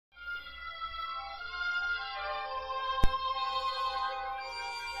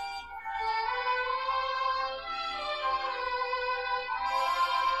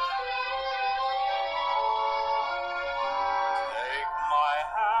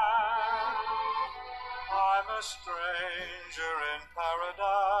a stranger in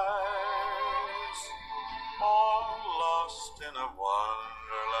paradise, all lost in a wonderland.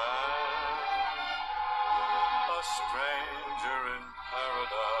 A stranger in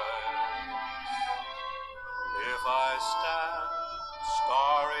paradise. If I stand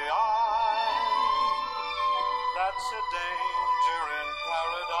starry-eyed, that's a danger in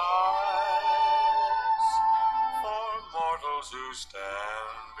paradise for mortals who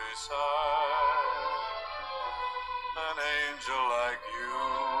stand beside an angel like you.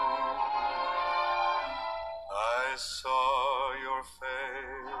 I saw your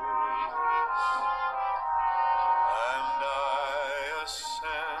face and I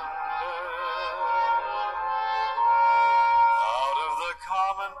ascended out of the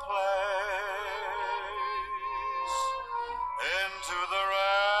commonplace into the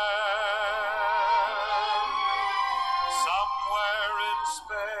realm somewhere in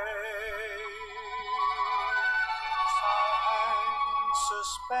space. I hang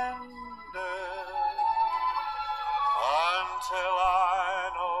suspended until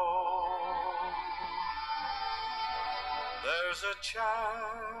I know there's a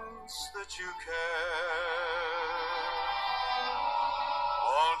chance that you care.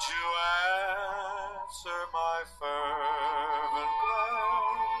 Won't you answer my fervent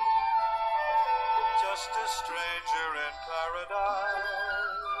prayer? Just a stranger in paradise.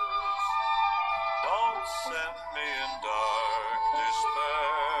 Don't send me in dark despair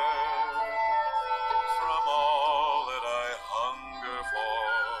from all that I hunger for,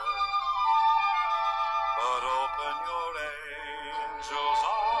 but open your angel's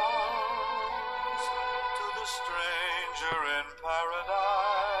arms to the stranger in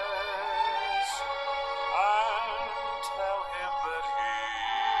paradise.